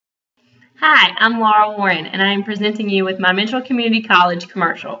Hi, I'm Laura Warren, and I am presenting you with my Mitchell Community College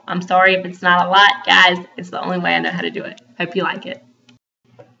commercial. I'm sorry if it's not a lot, guys. It's the only way I know how to do it. Hope you like it.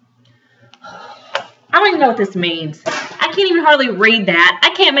 I don't even know what this means. I can't even hardly read that.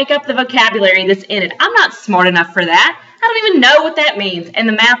 I can't make up the vocabulary that's in it. I'm not smart enough for that. I don't even know what that means. And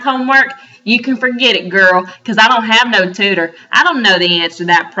the math homework, you can forget it, girl, because I don't have no tutor. I don't know the answer to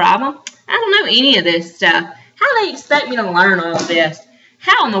that problem. I don't know any of this stuff. How do they expect me to learn all of this?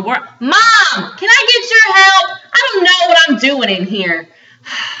 How in the world? Mom, can I get your help? I don't know what I'm doing in here.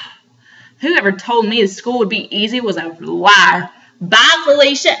 Whoever told me the school would be easy was a liar. Bye,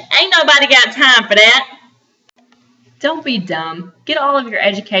 Felicia. Ain't nobody got time for that. Don't be dumb. Get all of your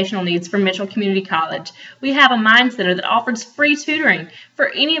educational needs from Mitchell Community College. We have a Mind Center that offers free tutoring for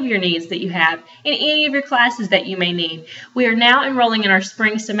any of your needs that you have in any of your classes that you may need. We are now enrolling in our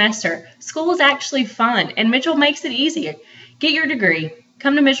spring semester. School is actually fun, and Mitchell makes it easier. Get your degree.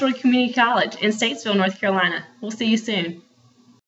 Come to Mitchell Community College in Statesville, North Carolina. We'll see you soon.